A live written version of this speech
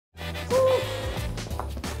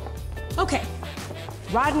Okay.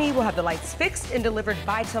 Rodney will have the lights fixed and delivered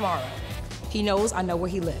by tomorrow. He knows I know where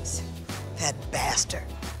he lives. That bastard.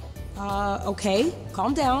 Okay,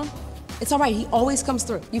 calm down. It's all right, he always comes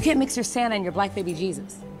through. You can't mix your Santa and your black baby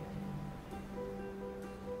Jesus.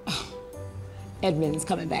 Oh, Edmund's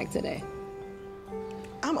coming back today.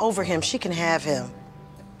 I'm over him. She can have him.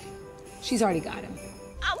 She's already got him.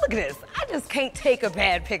 Oh, look at this. I just can't take a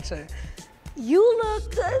bad picture. You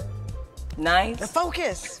look good. Nice. Now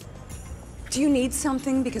focus. Do you need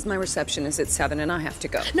something? Because my reception is at 7 and I have to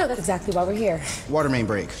go. No, that's exactly why we're here. Water main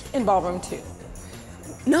break. In ballroom 2.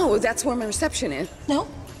 No, that's where my reception is. No,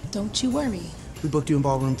 don't you worry. We booked you in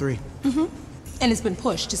ballroom 3. Mm-hmm. And it's been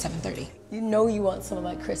pushed to 7:30. You know you want some of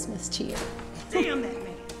my Christmas cheer. Damn that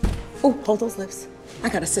man. Oh, hold those lips. I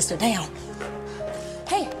got a sister down.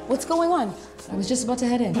 Hey, what's going on? I was just about to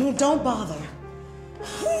head in. Don't bother.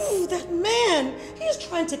 Ooh, that man, he is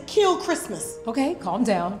trying to kill Christmas. Okay, calm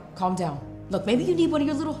down, calm down. Look, maybe you need one of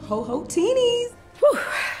your little ho-ho teenies. Whew.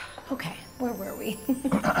 Okay, where were we?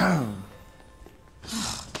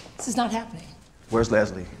 This is not happening. Where's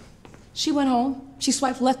Leslie? She went home. She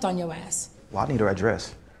swiped left on your ass. Well, I need her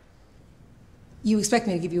address. You expect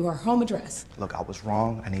me to give you her home address? Look, I was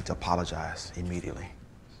wrong. I need to apologize immediately.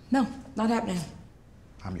 No, not happening.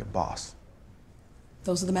 I'm your boss.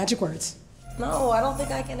 Those are the magic words. No, I don't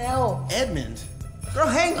think I can help. Edmund? Girl,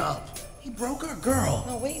 hang up. He broke our girl.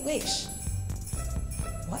 No, wait, shh.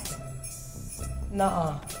 What?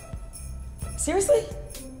 Nuh-uh. Seriously?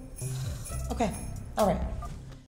 Okay, all right.